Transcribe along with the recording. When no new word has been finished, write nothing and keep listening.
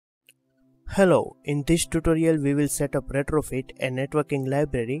Hello, in this tutorial we will set up Retrofit, a networking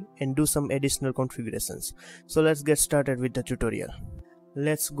library, and do some additional configurations. So let's get started with the tutorial.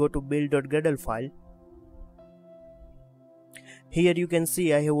 Let's go to build.gradle file. Here you can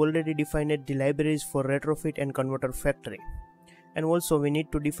see I have already defined the libraries for Retrofit and Converter Factory. And also we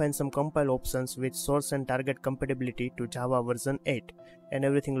need to define some compile options with source and target compatibility to Java version 8, and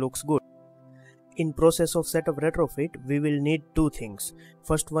everything looks good. In process of setup Retrofit, we will need two things.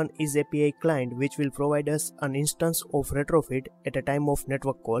 First one is API client, which will provide us an instance of Retrofit at a time of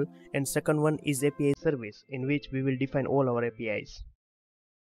network call, and second one is API service, in which we will define all our APIs.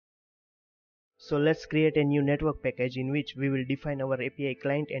 So let's create a new network package in which we will define our API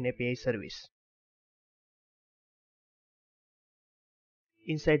client and API service.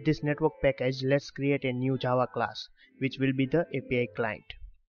 Inside this network package, let's create a new Java class, which will be the API client.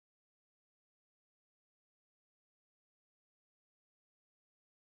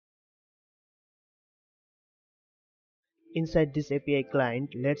 Inside this API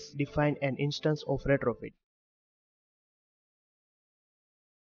client, let's define an instance of Retrofit.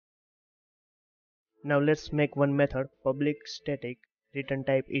 Now let's make one method, public static, return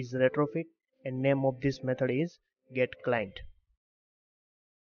type is Retrofit, and name of this method is getClient.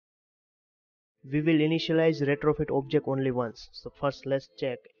 We will initialize Retrofit object only once, so first let's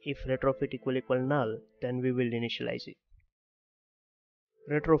check if Retrofit equal null, then we will initialize it.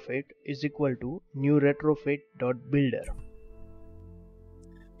 Retrofit is equal to new retrofit.builder.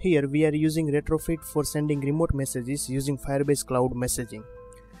 Here we are using Retrofit for sending remote messages using Firebase Cloud Messaging.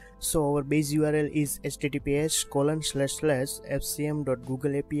 So our base URL is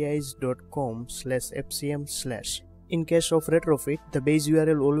https://fcm.googleapis.com/fcm/. In case of Retrofit, the base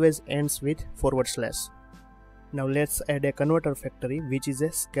URL always ends with /. Now let's add a converter factory, which is a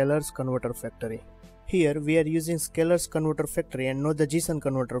scalars converter factory. Here we are using scalars converter factory and not the JSON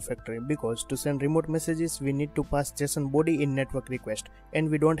converter factory, because to send remote messages we need to pass JSON body in network request, and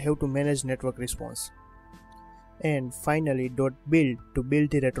we don't have to manage network response. And finally .build to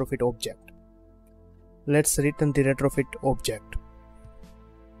build the Retrofit object. Let's return the Retrofit object.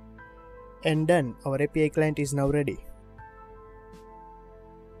 And done, our API client is now ready.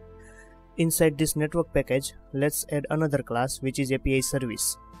 Inside this network package, let's add another class, which is API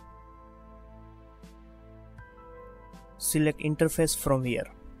service. Select interface from here.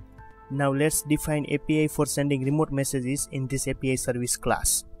 Now let's define API for sending remote messages in this API service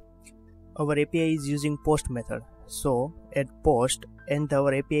class. Our API is using post method, so add post and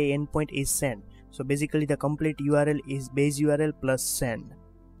our API endpoint is send. So basically the complete URL is base URL plus send.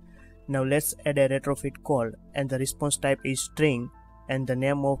 Now let's add a Retrofit call, and the response type is string, and the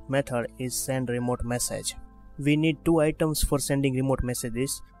name of method is send remote message. We need two items for sending remote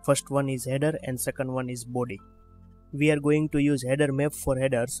messages. First one is header and second one is body. We are going to use header map for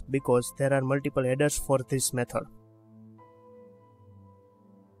headers because there are multiple headers for this method.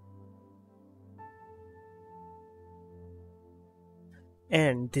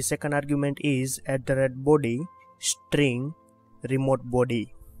 And the second argument is @body string remote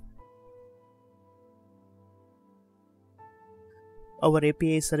body. Our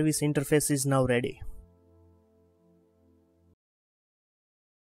API service interface is now ready.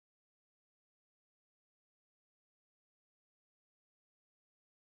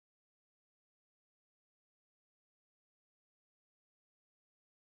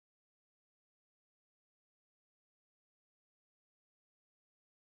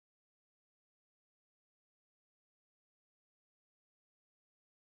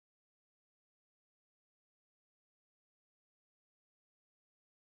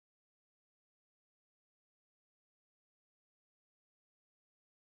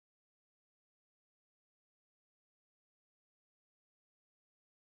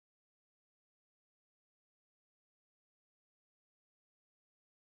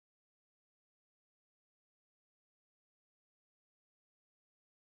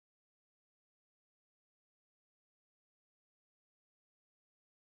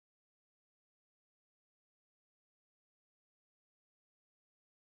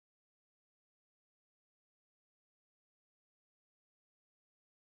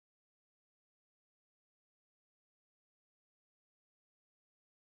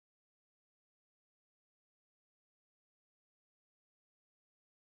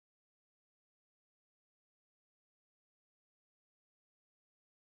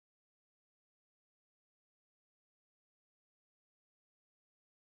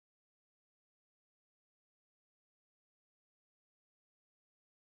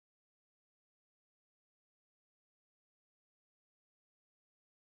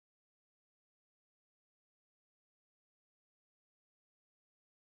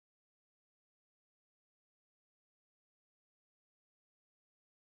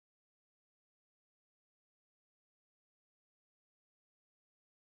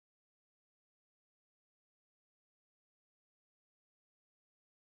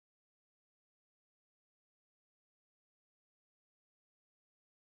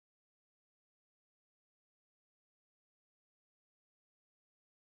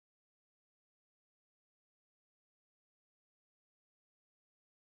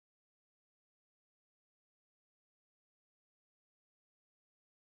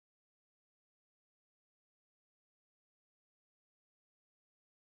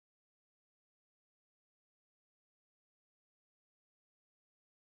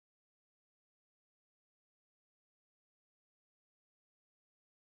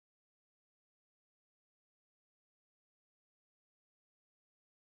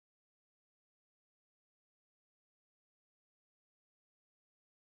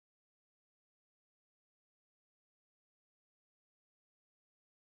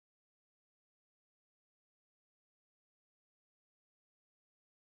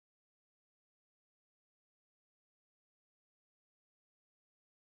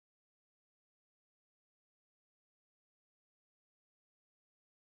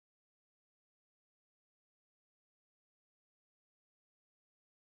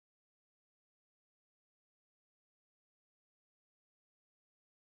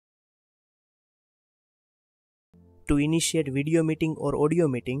 To initiate video meeting or audio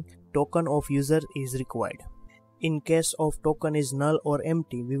meeting, token of user is required. In case of token is null or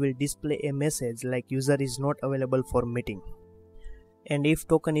empty, we will display a message like user is not available for meeting. And if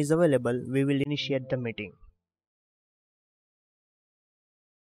token is available, we will initiate the meeting.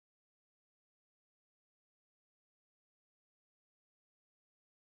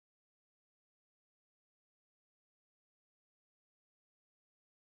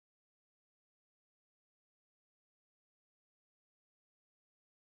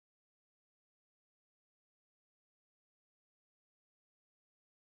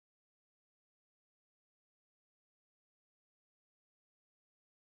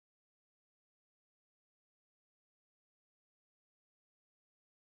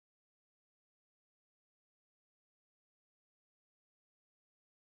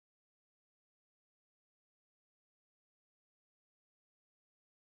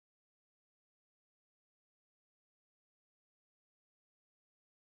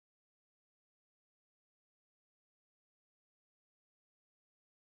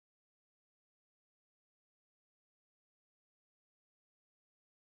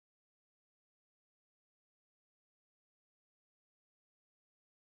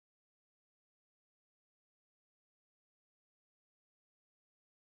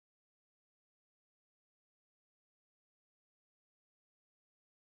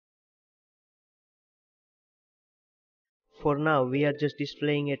 For now, we are just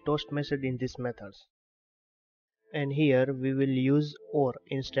displaying a toast message in this method. And here we will use OR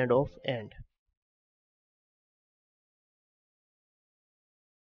instead of AND.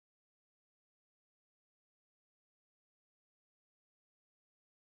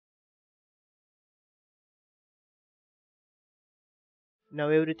 Now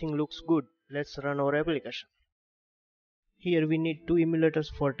everything looks good. Let's run our application. Here we need two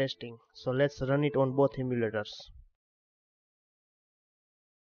emulators for testing, so let's run it on both emulators.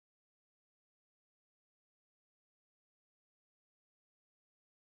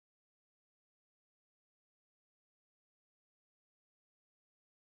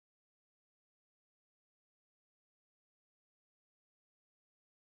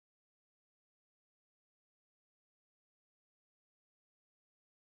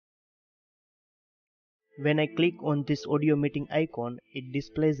 When I click on this audio meeting icon, it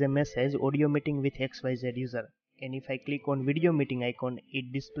displays a message audio meeting with XYZ user. And if I click on video meeting icon,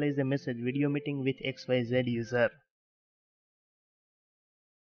 it displays a message video meeting with XYZ user.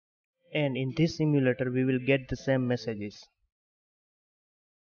 And in this simulator we will get the same messages.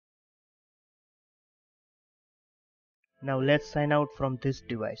 Now let's sign out from this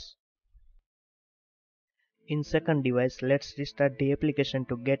device. In second device, let's restart the application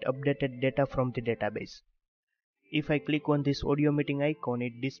to get updated data from the database. If I click on this audio meeting icon,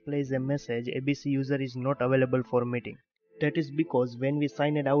 it displays a message ABC user is not available for meeting. That is because when we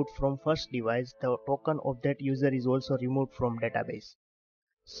sign it out from first device, the token of that user is also removed from database.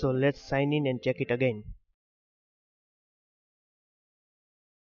 So let's sign in and check it again.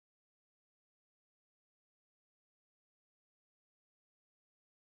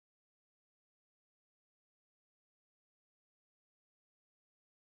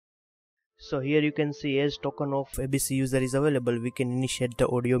 So here you can see as token of ABC user is available, we can initiate the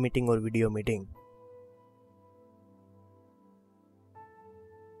audio meeting or video meeting.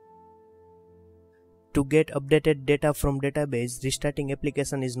 To get updated data from database, restarting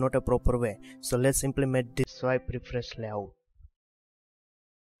application is not a proper way. So let's implement this swipe refresh layout.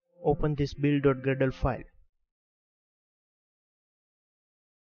 Open this build.gradle file.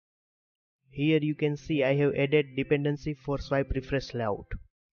 Here you can see I have added dependency for swipe refresh layout.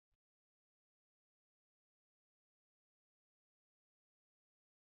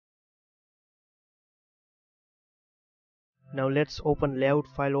 Now let's open layout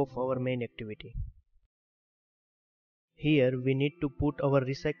file of our main activity. Here we need to put our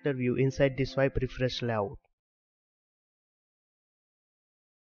recycler view inside the swipe refresh layout.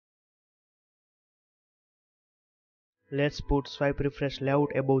 Let's put swipe refresh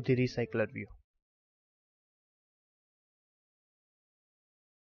layout above the recycler view.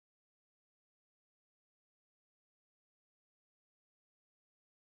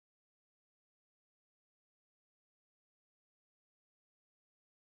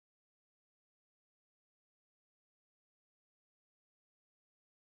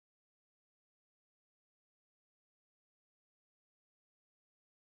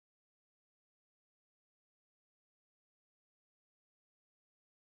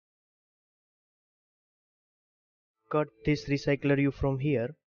 Cut this recycler view from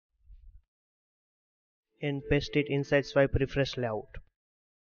here and paste it inside swipe refresh layout.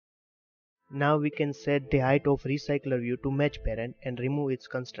 Now we can set the height of recycler view to match parent and remove its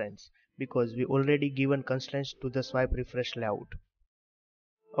constraints because we already given constraints to the swipe refresh layout.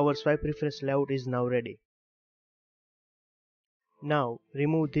 Our swipe refresh layout is now ready. Now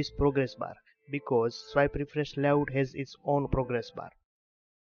remove this progress bar because swipe refresh layout has its own progress bar.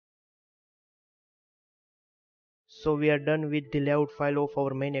 So we are done with the layout file of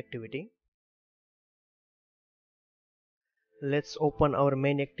our main activity. Let's open our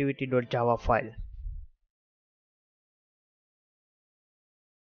main activity.java file.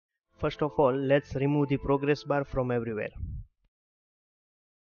 First of all, let's remove the progress bar from everywhere.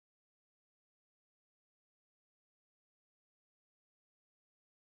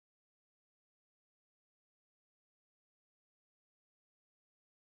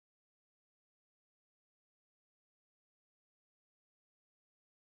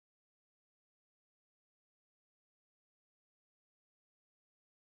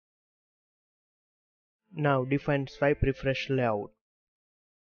 Now define swipe refresh layout.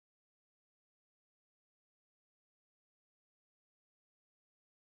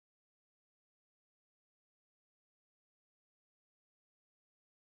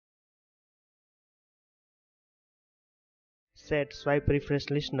 Set swipe refresh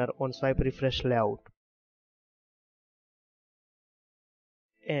listener on swipe refresh layout.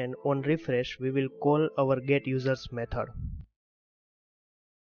 And on refresh we will call our getUsers method.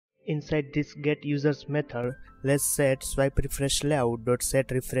 Inside this getUsers method, let's set swipe refresh layout.set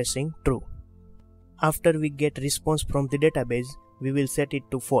refreshing true. After we get response from the database, we will set it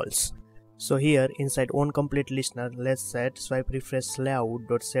to false. So here inside onCompleteListener, let's set swipe refresh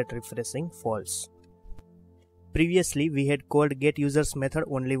layout.set refreshing false. Previously we had called getUsers method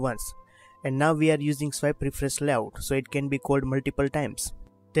only once, and now we are using swipe refresh layout, so it can be called multiple times.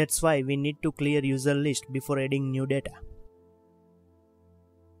 That's why we need to clear user list before adding new data.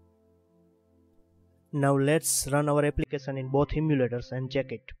 Now let's run our application in both emulators and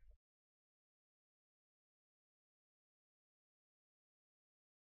check it.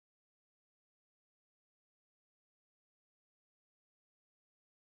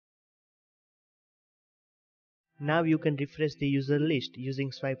 Now you can refresh the user list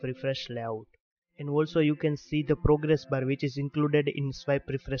using swipe refresh layout. And also you can see the progress bar which is included in swipe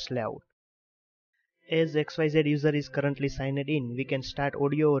refresh layout. As XYZ user is currently signed in, we can start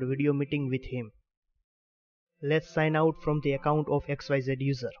audio or video meeting with him. Let's sign out from the account of XYZ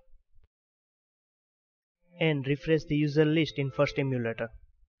user. And refresh the user list in first emulator.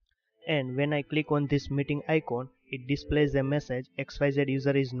 And when I click on this meeting icon, it displays a message XYZ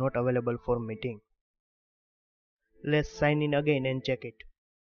user is not available for meeting. Let's sign in again and check it.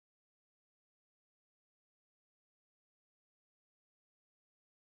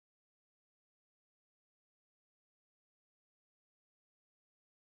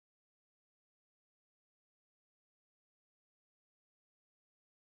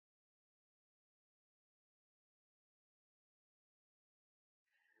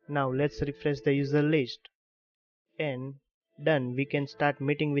 Now let's refresh the user list. And done, we can start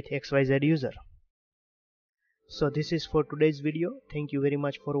meeting with XYZ user. So this is for today's video. Thank you very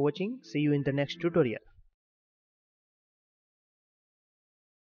much for watching. See you in the next tutorial.